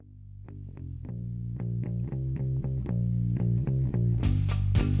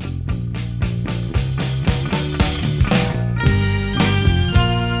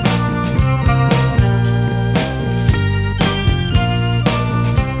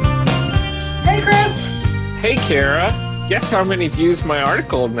Hey, Kara, guess how many views my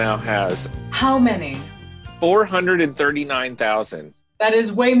article now has? How many? 439,000. That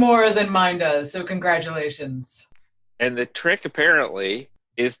is way more than mine does, so congratulations. And the trick apparently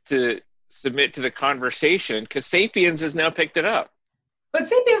is to submit to the conversation because Sapiens has now picked it up. But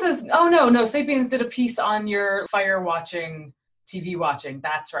Sapiens is, oh no, Sapiens did a piece on your fire watching, TV watching.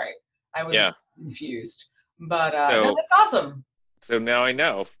 That's right. I was Yeah. confused. But no, So, that's awesome. so now I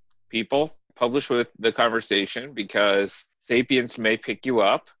know. People publish with the conversation because Sapiens may pick you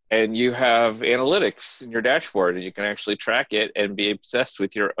up and you have analytics in your dashboard and you can actually track it and be obsessed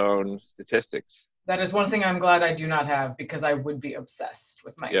with your own statistics. That is one thing I'm glad I do not have because I would be obsessed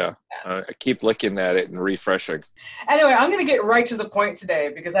with my Yeah, stats. I keep looking at it and refreshing. Anyway, I'm going to get right to the point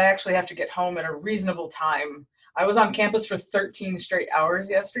today because I actually have to get home at a reasonable time. I was on campus for 13 straight hours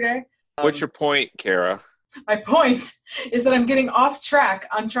yesterday. What's your point, Kara? My point is that I'm getting off track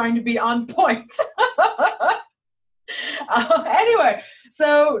on trying to be on point. Anyway,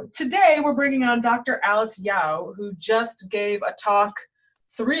 so today we're bringing on Dr. Alice Yao, who just gave a talk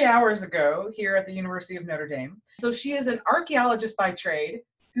 3 hours ago here at the University of Notre Dame. So she is an archaeologist by trade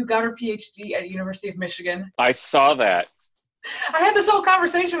who got her PhD at University of Michigan. I saw that. I had this whole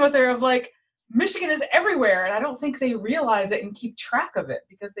conversation with her of like, Michigan is everywhere, and I don't think they realize it and keep track of it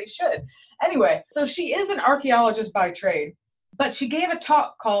because they should. Anyway, so she is an archaeologist by trade, but she gave a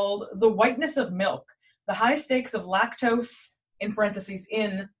talk called The Whiteness of Milk, the High Stakes of Lactose, in parentheses,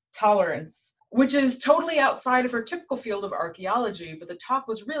 Intolerance, which is totally outside of her typical field of archaeology, but the talk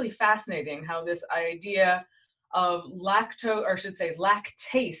was really fascinating how this idea of lactase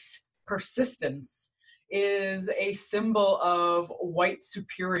persistence is a symbol of white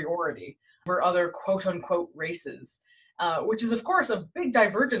superiority for other quote-unquote races, which is, of course, a big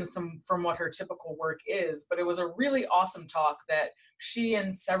divergence from what her typical work is. But it was a really awesome talk that she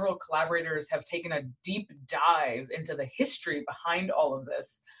and several collaborators have taken a deep dive into the history behind all of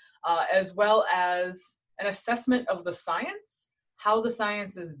this, as well as an assessment of the science, how the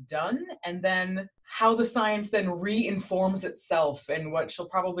science is done, and then how the science then re-informs itself in what she'll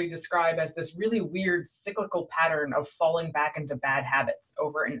probably describe as this really weird cyclical pattern of falling back into bad habits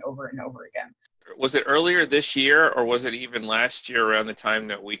over and over and over again. Was it earlier this year or was it even last year around the time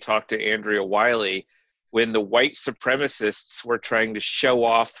that we talked to Andrea Wiley when the white supremacists were trying to show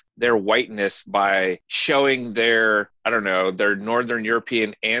off their whiteness by showing their Northern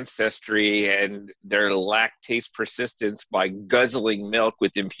European ancestry and their lactase persistence by guzzling milk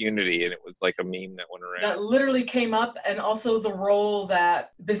with impunity? And it was like a meme that went around. That literally came up, and also the role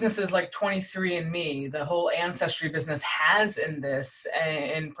that businesses like 23andMe, the whole ancestry business, has in this,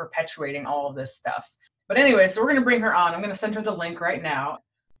 in perpetuating all of this stuff. But anyway, so we're going to bring her on. I'm going to send her the link right now.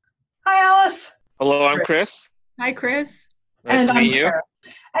 Hi, Alice. Hello, I'm Chris. Hi, Chris. Nice to meet you. Kara.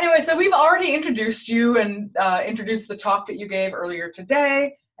 Anyway, so we've already introduced you and introduced the talk that you gave earlier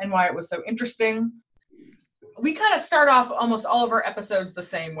today and why it was so interesting. We kind of start off almost all of our episodes the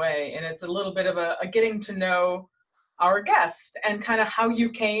same way, and it's a little bit of a getting to know our guest and kind of how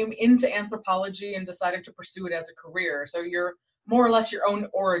you came into anthropology and decided to pursue it as a career. So you're more or less your own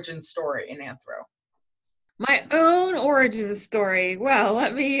origin story in anthro. My own origin story. Well,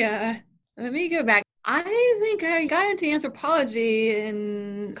 let me go back. I think I got into anthropology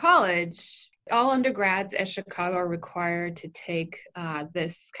in college. All undergrads at Chicago are required to take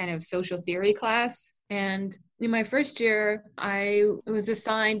this kind of social theory class. And in my first year, I was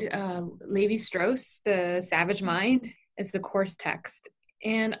assigned Levi-Strauss, The Savage Mind, as the course text.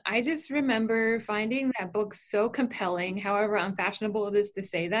 And I just remember finding that book so compelling, however unfashionable it is to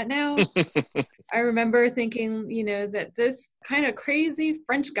say that now. I remember thinking, that this kind of crazy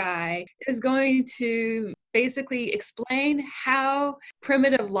French guy is going to basically explain how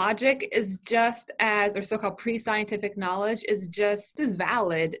primitive logic is just as, or so-called pre-scientific knowledge is just as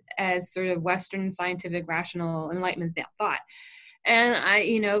valid as sort of Western scientific rational Enlightenment thought. And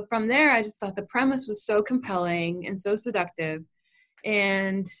from there, I just thought the premise was so compelling and so seductive.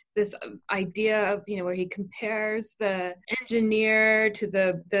 And this idea of, where he compares the engineer to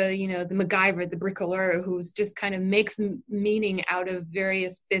the MacGyver, the bricoleur, who's just kind of makes meaning out of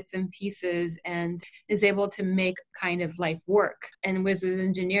various bits and pieces and is able to make kind of life work. And with his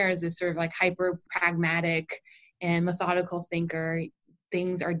engineer as this sort of like hyper pragmatic and methodical thinker,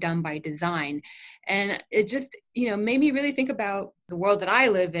 things are done by design. And it just, made me really think about the world that I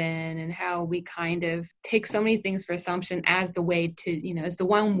live in and how we kind of take so many things for assumption as the way to, as the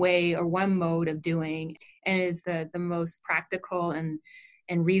one way or one mode of doing, and is the most practical and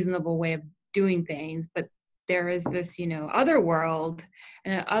reasonable way of doing things. But there is this, other world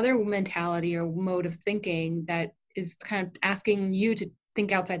and another mentality or mode of thinking that is kind of asking you to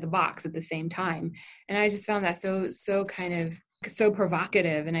think outside the box at the same time. And I just found that so kind of so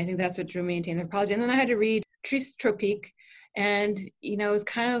provocative. And I think that's what drew me into anthropology. And then I had to read Tris Tropique. And, you know, it was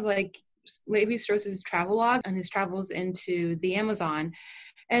kind of like Levi-Strauss's travelogue and his travels into the Amazon.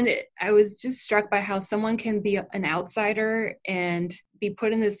 And I was just struck by how someone can be an outsider and be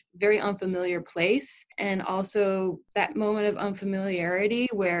put in this very unfamiliar place. And also that moment of unfamiliarity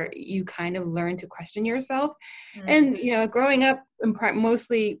where you kind of learn to question yourself. Mm-hmm. And, you know, growing up in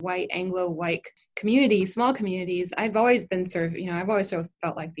mostly white, Anglo-white communities, small communities, I've always been I've always sort of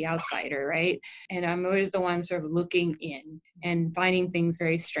felt like the outsider, right? And I'm always the one sort of looking in and finding things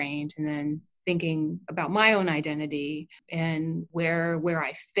very strange and then thinking about my own identity and where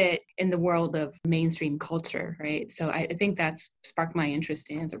I fit in the world of mainstream culture, right? So I think that's sparked my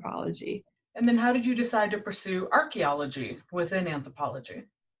interest in anthropology. And then how did you decide to pursue archaeology within anthropology?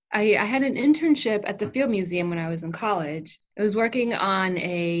 I had an internship at the Field Museum when I was in college. I was working on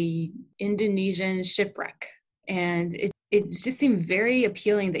a Indonesian shipwreck, and it just seemed very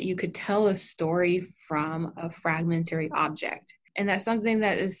appealing that you could tell a story from a fragmentary object. And that's something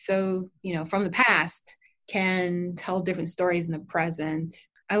that is so, you know, from the past can tell different stories in the present.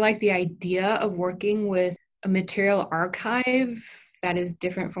 I like the idea of working with a material archive that is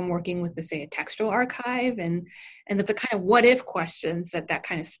different from working with, say, a textual archive and the kind of what if questions that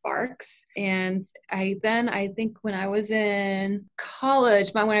kind of sparks. And I think when I was in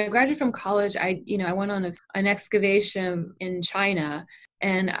college, when I graduated from college, I went on an excavation in China.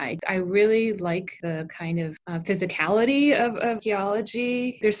 And I really like the kind of physicality of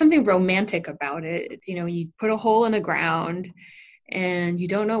archaeology. There's something romantic about it. It's, you know, you put a hole in the ground and you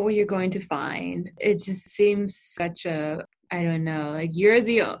don't know what you're going to find. It just seems such a, I don't know, like you're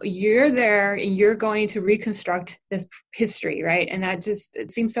there and you're going to reconstruct this history, right? And that just,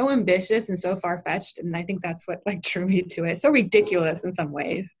 it seems so ambitious and so far-fetched. And I think that's what like drew me to it. So ridiculous in some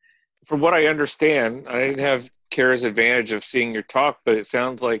ways. From what I understand, I didn't have Kara's advantage of seeing your talk, but it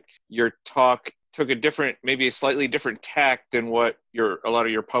sounds like your talk took maybe a slightly different tack than what a lot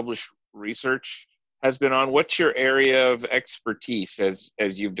of your published research has been on. What's your area of expertise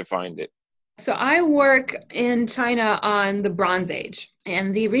as you've defined it? So I work in China on the Bronze Age.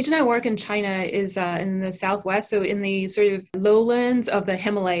 And the region I work in China is in the southwest, so in the sort of lowlands of the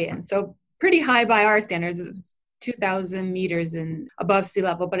Himalayan. So pretty high by our standards. It's 2,000 meters above sea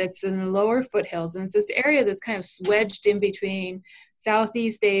level, but it's in the lower foothills. And it's this area that's kind of wedged in between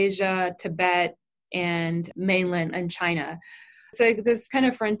Southeast Asia, Tibet, and mainland and China. So this kind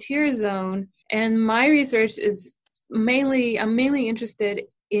of frontier zone. And my research is I'm mainly interested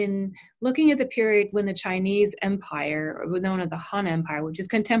in looking at the period when the Chinese Empire, known as the Han Empire, which is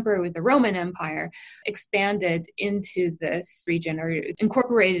contemporary with the Roman Empire, expanded into this region or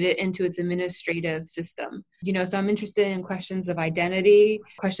incorporated it into its administrative system. You know, so I'm interested in questions of identity,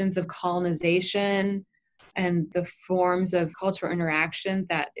 questions of colonization, and the forms of cultural interaction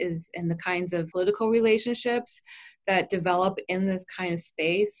that is in the kinds of political relationships that develop in this kind of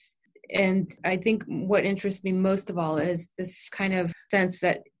space. And I think what interests me most of all is this kind of sense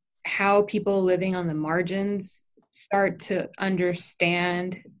that how people living on the margins start to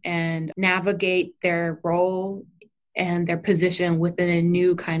understand and navigate their role and their position within a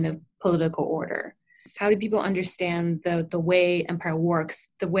new kind of political order. So how do people understand the way empire works,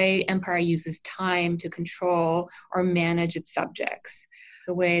 the way empire uses time to control or manage its subjects?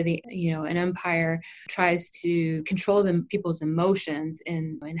 The way an empire tries to control people's emotions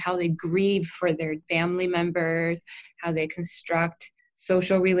and how they grieve for their family members, how they construct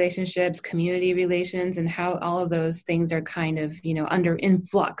social relationships, community relations, and how all of those things are kind of, under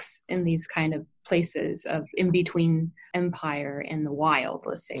influx in these kind of places of in between empire and the wild,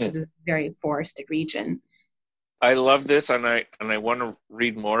 let's say, because it's a very forested region. I love this, and I want to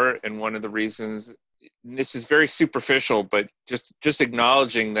read more. And one of the reasons, this is very superficial, but just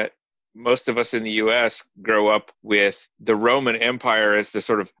acknowledging that most of us in the U.S. grow up with the Roman Empire as the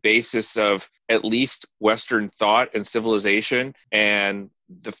sort of basis of at least Western thought and civilization. And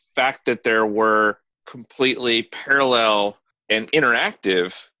the fact that there were completely parallel and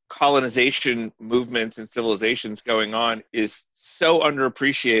interactive colonization movements and civilizations going on is so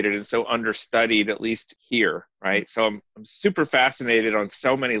underappreciated and so understudied, at least here, right? So I'm super fascinated on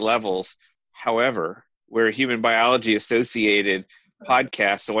so many levels. However, we're a human biology associated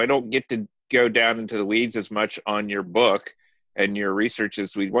podcast, so I don't get to go down into the weeds as much on your book and your research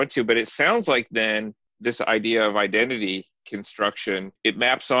as we want to. But it sounds like then this idea of identity construction, it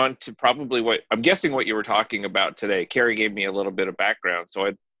maps on to probably what you were talking about today. Carrie gave me a little bit of background,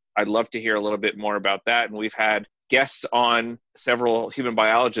 so I'd love to hear a little bit more about that. And we've had guests on, several human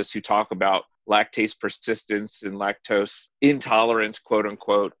biologists who talk about lactase persistence and lactose intolerance, quote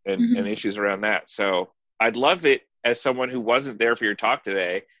unquote, and issues around that. So I'd love it, as someone who wasn't there for your talk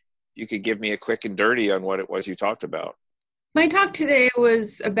today, you could give me a quick and dirty on what it was you talked about. My talk today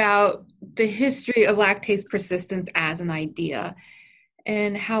was about the history of lactase persistence as an idea,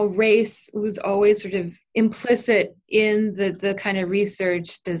 and how race was always sort of implicit in the kind of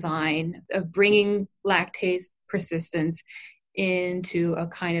research design of bringing lactase persistence into a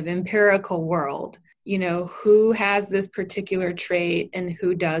kind of empirical world. You know, who has this particular trait and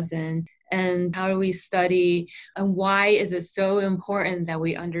who doesn't? And how do we study, and why is it so important that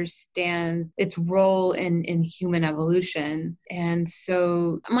we understand its role in human evolution? And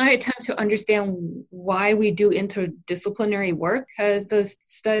so my attempt to understand why we do interdisciplinary work, because the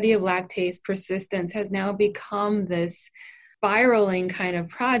study of lactase persistence has now become this spiraling kind of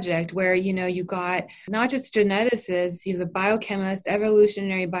project where, you know, you got not just geneticists, you have a biochemist,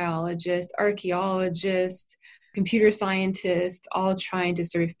 evolutionary biologist, archaeologist, computer scientists, all trying to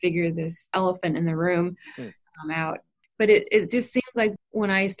sort of figure this elephant in the room out. But it just seems like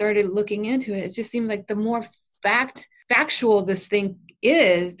when I started looking into it, it just seemed like the more factual this thing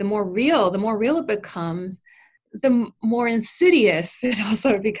is, the more real it becomes, the more insidious it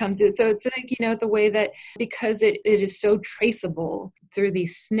also becomes. So it's like, you know, the way that, because it is so traceable through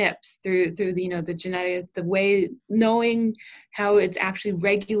these SNPs, through the, you know, the genetic, the way, knowing how it's actually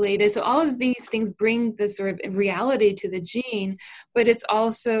regulated. So all of these things bring this sort of reality to the gene, but it's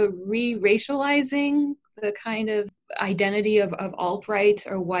also re-racializing the kind of identity of alt-right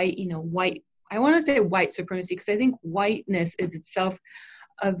or white, you know, white, I want to say white supremacy, because I think whiteness is itself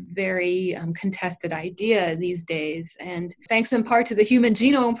a very contested idea these days. And thanks in part to the Human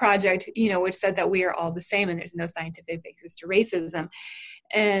Genome Project, you know, which said that we are all the same and there's no scientific basis to racism.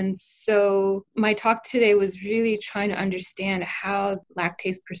 And so my talk today was really trying to understand how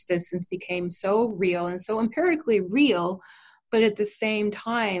lactase persistence became so real and so empirically real, but at the same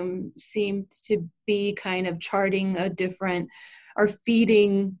time seemed to be kind of charting a different, or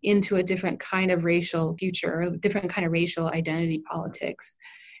feeding into a different kind of racial future, a different kind of racial identity politics.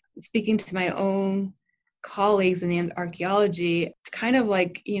 Speaking to my own colleagues in the archaeology, it's kind of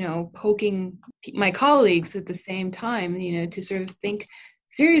like, you know, poking my colleagues at the same time, you know, to sort of think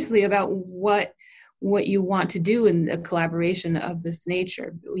seriously about what you want to do in a collaboration of this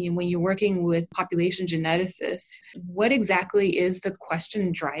nature. When you're working with population geneticists, what exactly is the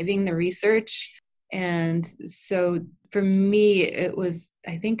question driving the research? And so for me, it was,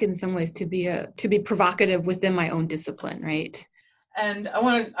 I think in some ways, to be provocative within my own discipline, right? And I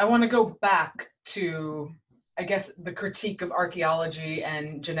want to go back to, I guess, the critique of archaeology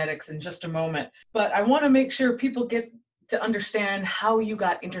and genetics in just a moment. But I want to make sure people get to understand how you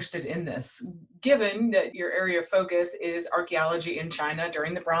got interested in this, given that your area of focus is archaeology in China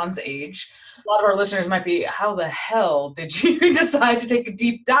during the Bronze Age. A lot of our listeners might be, how the hell did you decide to take a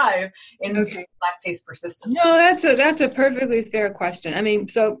deep dive into lactase persistence? No, that's a perfectly fair question. I mean,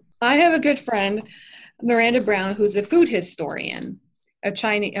 so I have a good friend, Miranda Brown, who's a food historian of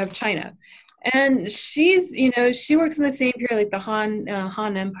China. And she's, you know, she works in the same period, like the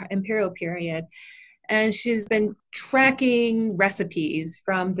Han Imperial period. And she's been tracking recipes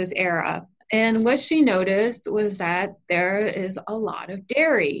from this era. And what she noticed was that there is a lot of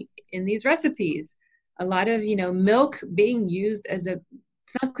dairy in these recipes. A lot of, you know, milk being used as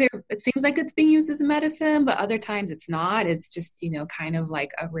it's not clear, it seems like it's being used as a medicine, but other times it's not. It's just, you know, kind of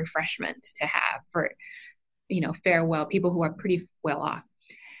like a refreshment to have for, you know, people who are pretty well off.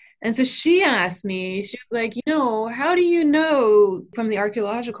 And so she asked me, she was like, you know, how do you know from the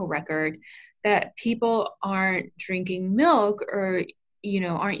archaeological record that people aren't drinking milk or, you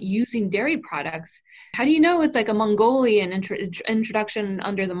know, aren't using dairy products? How do you know it's like a Mongolian introduction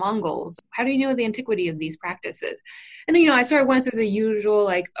under the Mongols? How do you know the antiquity of these practices? And, you know, I sort of went through the usual,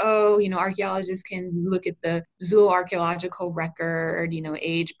 like, oh, you know, archaeologists can look at the zooarchaeological record, you know,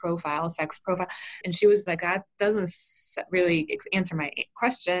 age profile, sex profile. And she was like, that doesn't really answer my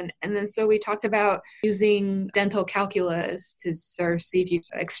question. And then so we talked about using dental calculus to sort of see if you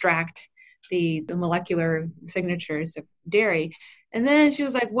extract the molecular signatures of dairy. And then she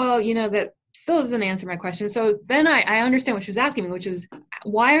was like, well, you know, that still doesn't answer my question. So then I understand what she was asking me, which is,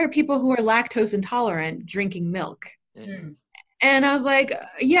 why are people who are lactose intolerant drinking milk? Mm. And I was like,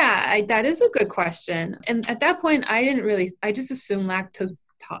 yeah, that is a good question. And at that point, I just assumed lactose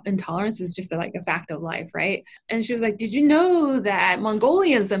intolerance is just like a fact of life, right? And she was like, did you know that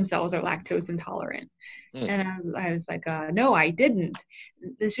Mongolians themselves are lactose intolerant? And I was like, no, I didn't.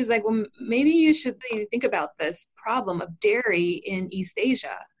 And she was like, well, maybe you should think about this problem of dairy in East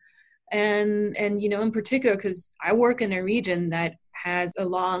Asia. And in particular, because I work in a region that has a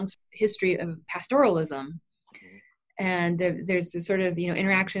long history of pastoralism. And there's this sort of,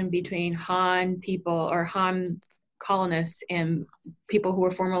 interaction between Han people or Han colonists and people who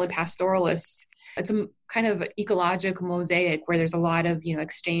were formerly pastoralists. It's a kind of ecological mosaic where there's a lot of,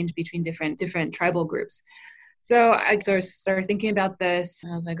 exchange between different tribal groups. So I sort of started thinking about this,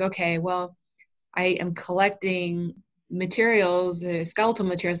 and I was like, okay, well, I am collecting materials, skeletal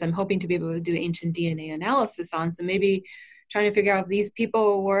materials I'm hoping to be able to do ancient DNA analysis on. So maybe trying to figure out if these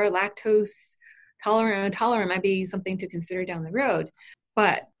people were lactose tolerant or intolerant might be something to consider down the road.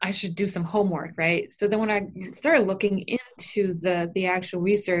 But I should do some homework, right? So then when I started looking into the actual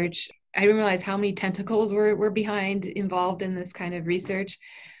research, I didn't realize how many tentacles were involved in this kind of research.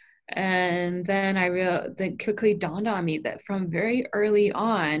 And then that quickly dawned on me that from very early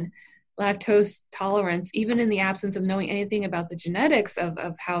on, lactose tolerance, even in the absence of knowing anything about the genetics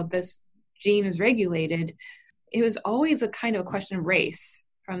of how this gene is regulated, it was always a kind of a question of race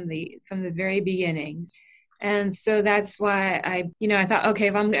from the very beginning. And so that's why I thought, okay,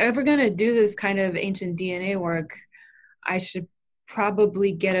 if I'm ever going to do this kind of ancient DNA work, I should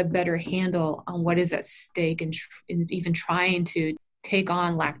probably get a better handle on what is at stake and even trying to take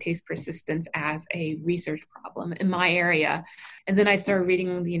on lactase persistence as a research problem in my area. And then I started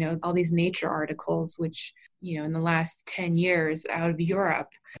reading, all these Nature articles, which, in the last 10 years out of Europe.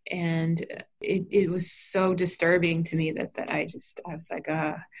 And it was so disturbing to me that I was like,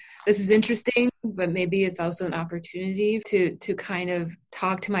 this is interesting, but maybe it's also an opportunity to kind of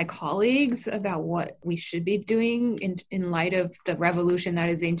talk to my colleagues about what we should be doing in light of the revolution that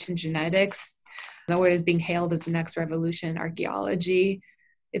is ancient genetics, what is being hailed as the next revolution, archaeology.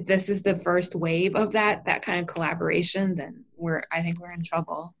 If this is the first wave of that kind of collaboration, then I think we're in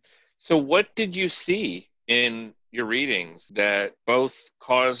trouble. So what did you see in your readings that both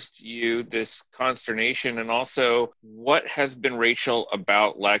caused you this consternation, and also what has been, Rachel,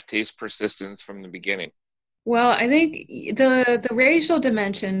 about lactase persistence from the beginning? Well, I think the racial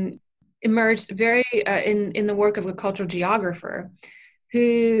dimension emerged very in the work of a cultural geographer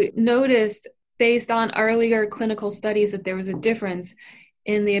who noticed, based on earlier clinical studies, that there was a difference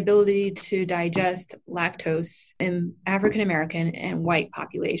in the ability to digest lactose in African American and white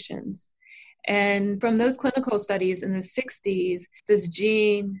populations. And from those clinical studies in the 60s, this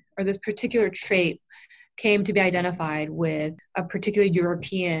gene or this particular trait came to be identified with a particular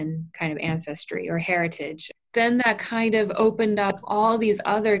European kind of ancestry or heritage. Then that kind of opened up all these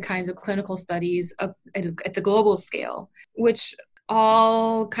other kinds of clinical studies at the global scale, which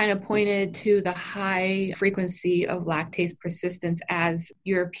all kind of pointed to the high frequency of lactase persistence as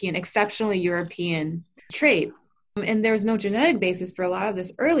exceptionally European trait. And there was no genetic basis for a lot of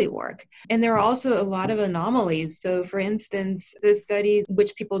this early work. And there are also a lot of anomalies. So for instance, this study,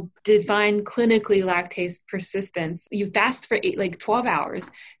 which people define clinically lactase persistence, you fast for 12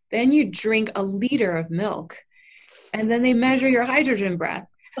 hours, then you drink a liter of milk, and then they measure your hydrogen breath.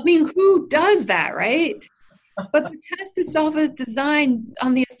 I mean, who does that, right? But the test itself is designed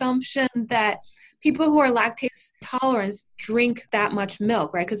on the assumption that people who are lactase tolerant drink that much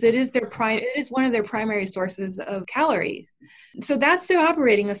milk, right? Because it is one of their primary sources of calories. So that's the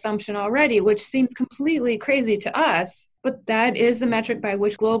operating assumption already, which seems completely crazy to us, but that is the metric by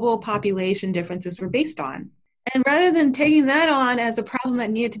which global population differences were based on. And rather than taking that on as a problem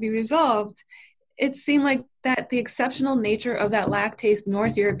that needed to be resolved, it seemed like that the exceptional nature of that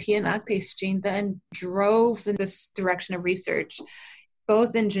North European lactase gene then drove in this direction of research,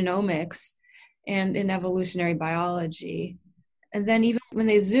 both in genomics and in evolutionary biology. And then even when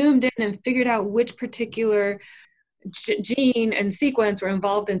they zoomed in and figured out which particular gene and sequence were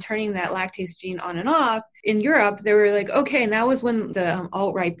involved in turning that lactase gene on and off, in Europe, they were like, okay, and that was when the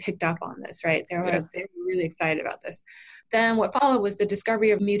alt-right picked up on this, right? They were really excited about this. Then what followed was the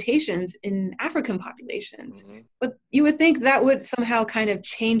discovery of mutations in African populations. Mm-hmm. But you would think that would somehow kind of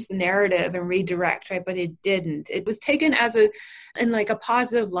change the narrative and redirect, right? But it didn't. It was taken in a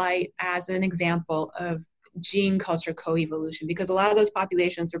positive light as an example of gene culture coevolution, because a lot of those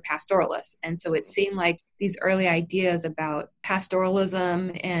populations were pastoralists. And so it seemed like these early ideas about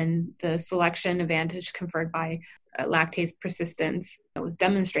pastoralism and the selection advantage conferred by lactase persistence was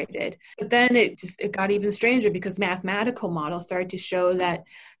demonstrated. But then it got even stranger, because mathematical models started to show that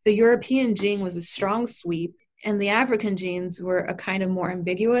the European gene was a strong sweep and the African genes were a kind of more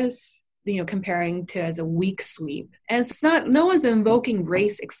ambiguous, comparing to as a weak sweep. And it's no one's invoking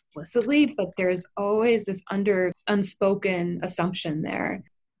race explicitly, but there's always this unspoken assumption there.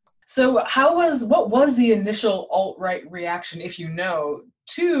 So what was the initial alt-right reaction, if you know,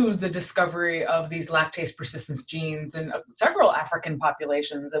 to the discovery of these lactase persistence genes in several African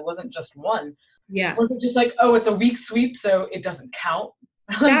populations? It wasn't just one. Yeah. Was it just like, oh, it's a weak sweep, so it doesn't count?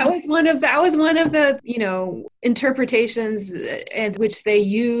 That was one of the, interpretations in which they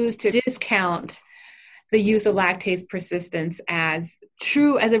used to discount the use of lactase persistence as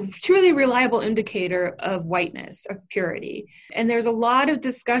a truly reliable indicator of whiteness, of purity. And there's a lot of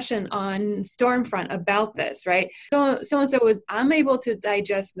discussion on Stormfront about this, right? So-and-so was, I'm able to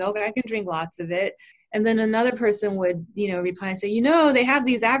digest milk, I can drink lots of it. And then another person would, reply and say, they have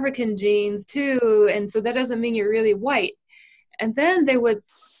these African genes too, and so that doesn't mean you're really white. And then they would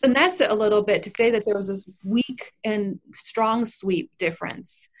finesse it a little bit to say that there was this weak and strong sweep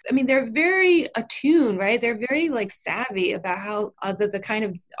difference. I mean, they're very attuned, right? They're very savvy about how the kind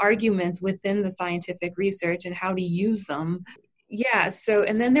of arguments within the scientific research and how to use them. Yeah. So,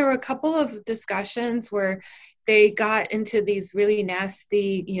 and then there were a couple of discussions where they got into these really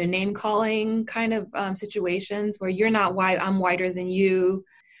nasty, name calling kind of situations where you're not white, I'm whiter than you.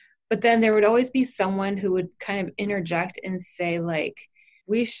 But then there would always be someone who would kind of interject and say,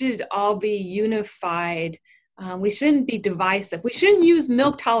 we should all be unified. We shouldn't be divisive. We shouldn't use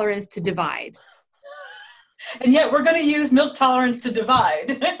milk tolerance to divide. And yet we're going to use milk tolerance to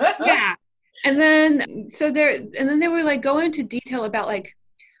divide. Yeah. And then they would go into detail about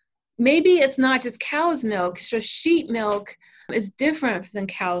maybe it's not just cow's milk. So sheep milk is different than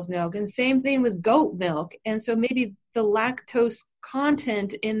cow's milk, and same thing with goat milk. And so maybe the lactose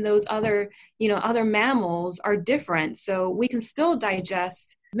content in those other mammals are different. So we can still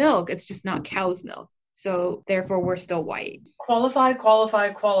digest milk. It's just not cow's milk. So therefore we're still white. Qualify.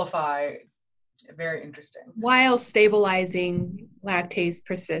 Very interesting. While stabilizing lactase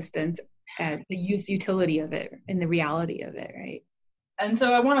persistence and the utility of it and the reality of it, right? And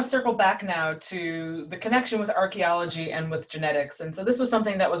so I want to circle back now to the connection with archaeology and with genetics. And so this was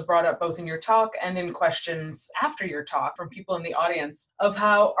something that was brought up both in your talk and in questions after your talk from people in the audience, of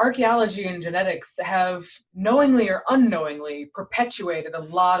how archaeology and genetics have knowingly or unknowingly perpetuated a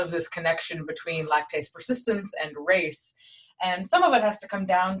lot of this connection between lactase persistence and race. And some of it has to come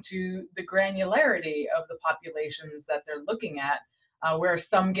down to the granularity of the populations that they're looking at. Where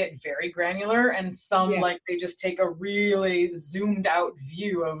some get very granular and some they just take a really zoomed out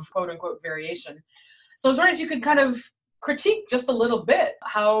view of quote unquote variation. So I was wondering if you could kind of critique just a little bit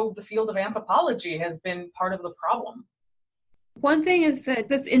how the field of anthropology has been part of the problem. One thing is that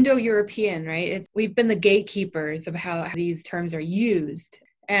this Indo-European, right? We've been the gatekeepers of how these terms are used.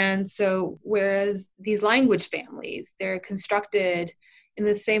 And so whereas these language families, they're constructed in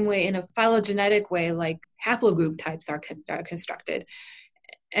the same way, in a phylogenetic way, like haplogroup types are constructed.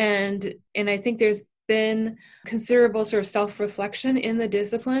 And I think there's been considerable sort of self-reflection in the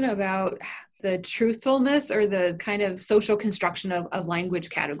discipline about the truthfulness or the kind of social construction of language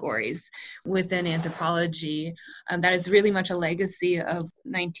categories within anthropology. That is really much a legacy of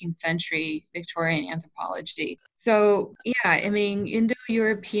 19th century Victorian anthropology. So yeah, I mean,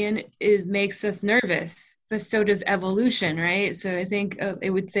 Indo-European makes us nervous, but so does evolution, right? So I think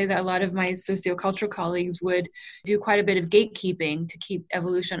it would say that a lot of my sociocultural colleagues would do quite a bit of gatekeeping to keep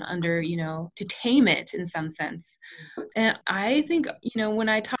evolution under, to tame it in some sense. And I think, when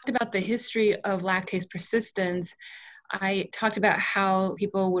I talked about the history of lactase persistence, I talked about how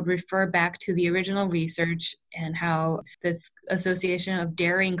people would refer back to the original research and how this association of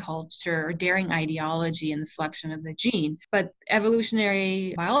daring culture or daring ideology in the selection of the gene. But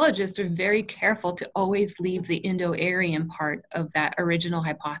evolutionary biologists are very careful to always leave the Indo-Aryan part of that original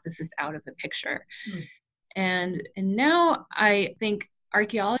hypothesis out of the picture. And now I think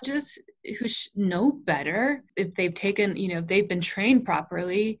archaeologists who know better, if they've taken, if they've been trained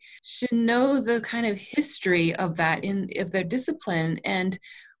properly, should know the kind of history of that of their discipline and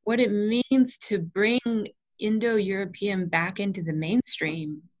what it means to bring Indo-European back into the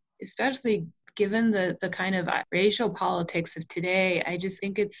mainstream, especially given the kind of racial politics of today. I just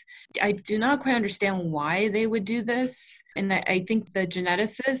think I do not quite understand why they would do this. And I think the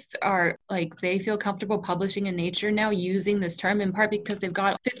geneticists are they feel comfortable publishing in Nature now using this term, in part because they've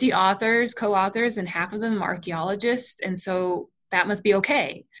got 50 authors, co-authors, and half of them are archaeologists. And so that must be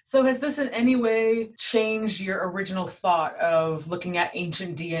okay. So has this in any way changed your original thought of looking at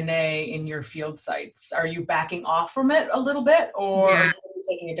ancient DNA in your field sites? Are you backing off from it a little bit, or are you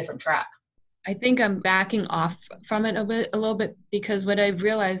taking a different track? I think I'm backing off from it a little bit because what I've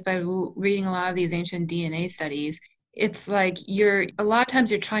realized by reading a lot of these ancient DNA studies, it's a lot of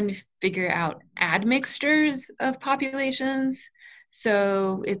times you're trying to figure out admixtures of populations.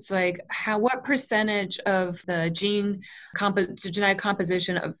 So it's like what percentage of the genetic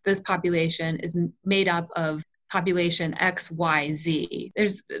composition of this population is made up of population X, Y, Z?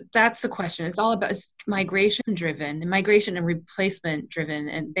 That's the question. It's all about migration driven, and migration and replacement driven,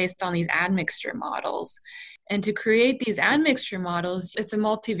 and based on these admixture models. And to create these admixture models, it's a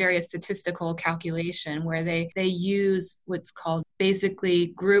multivariate statistical calculation where they use what's called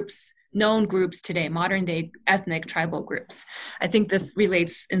basically known groups today, modern day ethnic tribal groups. I think this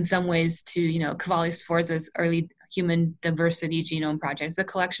relates in some ways to, Cavalli Sforza's early human diversity genome projects, a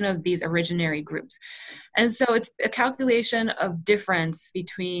collection of these originary groups. And so it's a calculation of difference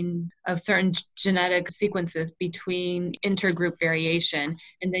of certain genetic sequences between intergroup variation.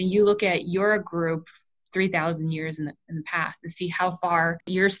 And then you look at your group 3,000 years in the past and see how far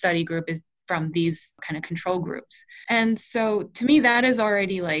your study group is from these kind of control groups. And so to me, that is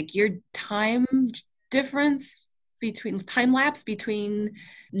already like your time lapse between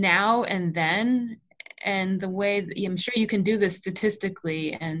now and then. And the way I'm sure you can do this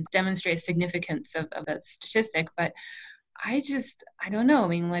statistically and demonstrate significance of that statistic, but I don't know. I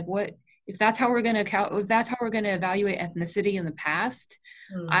mean, like, what if that's how we're going to evaluate ethnicity in the past?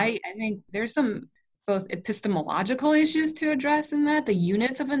 I think there's some both epistemological issues to address in that, the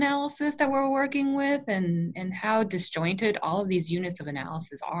units of analysis that we're working with, and how disjointed all of these units of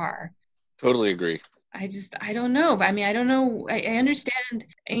analysis are. Totally agree. I don't know. I mean, I don't know. I understand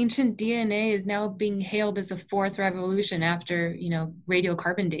ancient DNA is now being hailed as a fourth revolution after,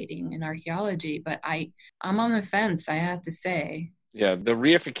 radiocarbon dating in archaeology, but I'm on the fence, I have to say. Yeah, the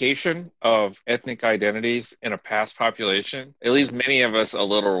reification of ethnic identities in a past population, it leaves many of us a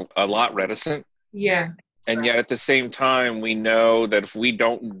lot reticent. Yeah. And yet at the same time, we know that if we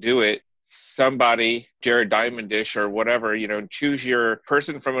don't do it, somebody, Jared Diamondish or whatever, choose your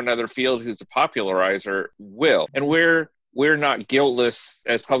person from another field who's a popularizer will. And we're not guiltless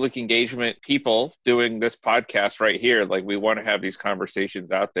as public engagement people doing this podcast right here. Like, we want to have these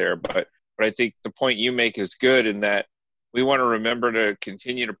conversations out there. But I think the point you make is good in that we want to remember to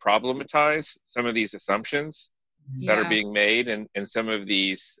continue to problematize some of these assumptions that are being made and some of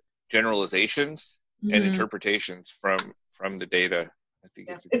these generalizations and interpretations from the data. I think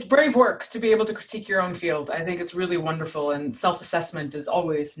it's brave work to be able to critique your own field. I think it's really wonderful, and self-assessment is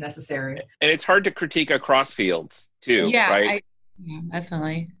always necessary. And it's hard to critique across fields too, right? Yeah,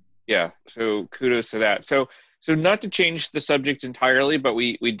 definitely. Yeah, so kudos to that. So not to change the subject entirely, but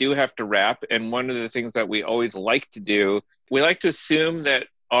we do have to wrap. And one of the things that we always like to do, we like to assume that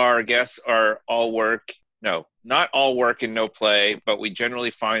our guests are all work. No, not all work and no play, but we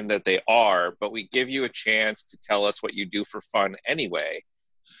generally find that they are, but we give you a chance to tell us what you do for fun anyway.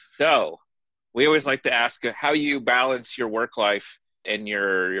 So we always like to ask how you balance your work life and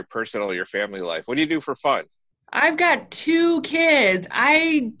your personal, your family life. What do you do for fun? I've got 2 kids.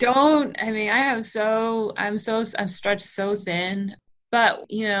 I'm stretched so thin. But,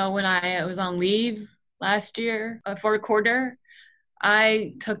 when I was on leave last year for a quarter,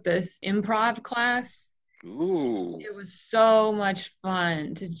 I took this improv class. Ooh. It was so much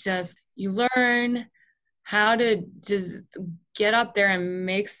fun you learn how to just get up there and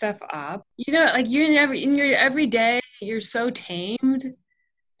make stuff up. Like in your everyday, you're so tamed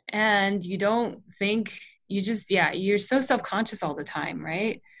and you don't think, you're so self-conscious all the time,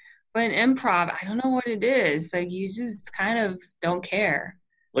 right? But in improv, I don't know what it is. Like, you just kind of don't care.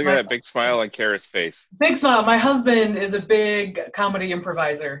 Look at that big smile on Kara's face. Big smile. My husband is a big comedy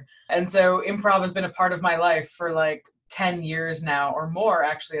improviser. And so improv has been a part of my life for like 10 years now, or more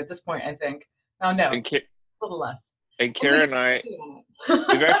actually at this point, I think. Oh, no, a little less. And Kara and I,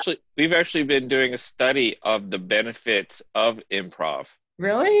 we've actually been doing a study of the benefits of improv.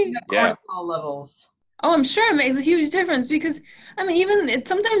 Really? Yeah. Cortisol levels. Oh, I'm sure it makes a huge difference because,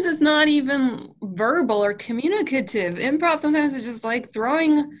 sometimes it's not even verbal or communicative. Improv sometimes is just like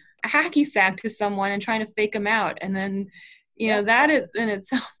throwing a hacky sack to someone and trying to fake them out. And then, that is, in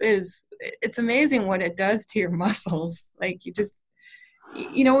itself it's amazing what it does to your muscles. Like, you just,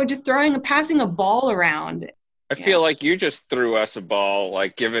 passing a ball around. I feel like you just threw us a ball,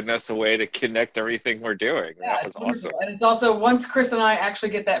 like giving us a way to connect everything we're doing. Yeah, that was awesome. And it's also, once Chris and I actually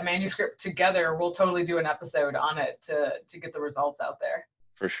get that manuscript together, we'll totally do an episode on it to get the results out there.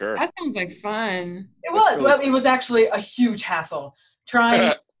 For sure. That sounds like fun. It was. Well, it was actually a huge hassle trying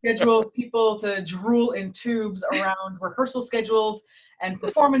to schedule people to drool in tubes around rehearsal schedules and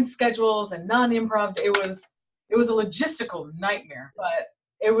performance schedules and non-improv. It was a logistical nightmare, but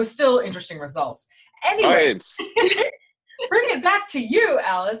it was still interesting results. Anyway, bring it back to you,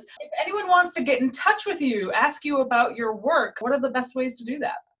 Alice. If anyone wants to get in touch with you, ask you about your work, what are the best ways to do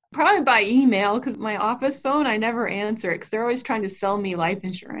that? Probably by email, because my office phone, I never answer it because they're always trying to sell me life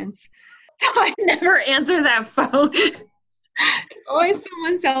insurance. So I never answer that phone. Always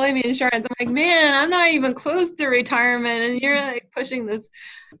someone selling me insurance. I'm like, man, I'm not even close to retirement, and you're like pushing this.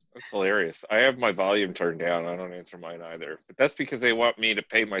 That's hilarious. I have my volume turned down. I don't answer mine either. But that's because they want me to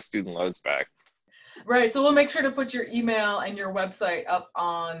pay my student loans back. Right. So we'll make sure to put your email and your website up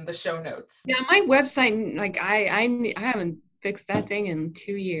on the show notes. Yeah, my website, like I haven't fixed that thing in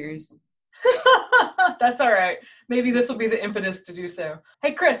 2 years. That's all right. Maybe this will be the impetus to do so.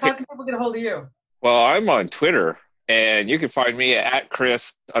 Hey, Chris, how can people get a hold of you? Well, I'm on Twitter, and you can find me at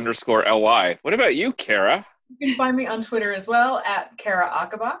Chris_LY. What about you, Kara? You can find me on Twitter as well at Kara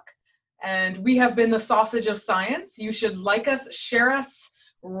Achabak. And we have been the Sausage of Science. You should like us, share us,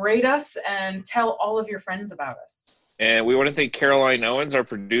 rate us, and tell all of your friends about us. And we want to thank Caroline Owens, our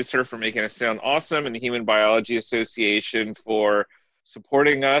producer, for making us sound awesome, and the Human Biology Association for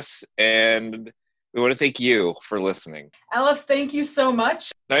supporting us. And we want to thank you for listening. Alice, thank you so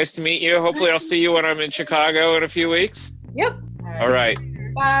much. Nice to meet you. Hopefully I'll see you when I'm in Chicago in a few weeks. Yep. All right.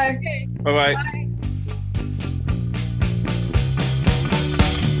 Bye. Okay. Bye-bye. Bye.